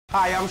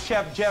Hi, I'm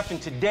Chef Jeff,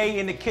 and today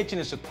in the kitchen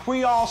is a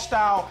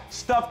Creole-style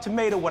stuffed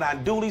tomato with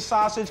andouille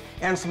sausage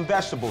and some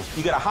vegetables.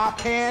 You get a hot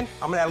pan.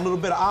 I'm gonna add a little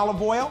bit of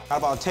olive oil, got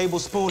about a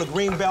tablespoon of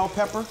green bell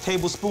pepper,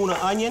 tablespoon of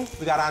onion.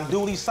 We got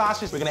andouille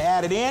sausage. We're gonna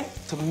add it in.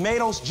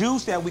 Tomatoes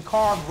juice that we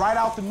carved right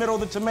out the middle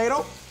of the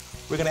tomato.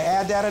 We're gonna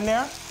add that in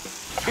there.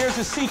 Here's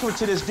the secret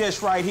to this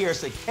dish right here.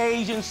 It's a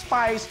Cajun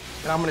spice,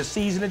 and I'm gonna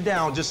season it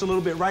down just a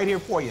little bit right here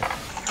for you.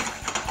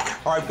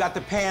 All right, we've got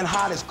the pan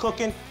hot, it's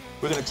cooking.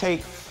 We're gonna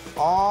take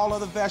all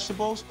of the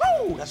vegetables.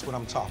 Woo, that's what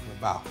I'm talking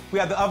about. We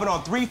have the oven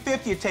on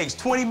 350. It takes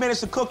 20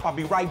 minutes to cook. I'll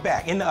be right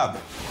back in the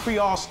oven.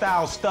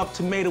 Creole-style stuffed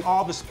tomato,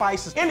 all the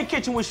spices. In the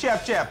kitchen with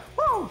Chef Jeff.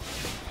 Woo!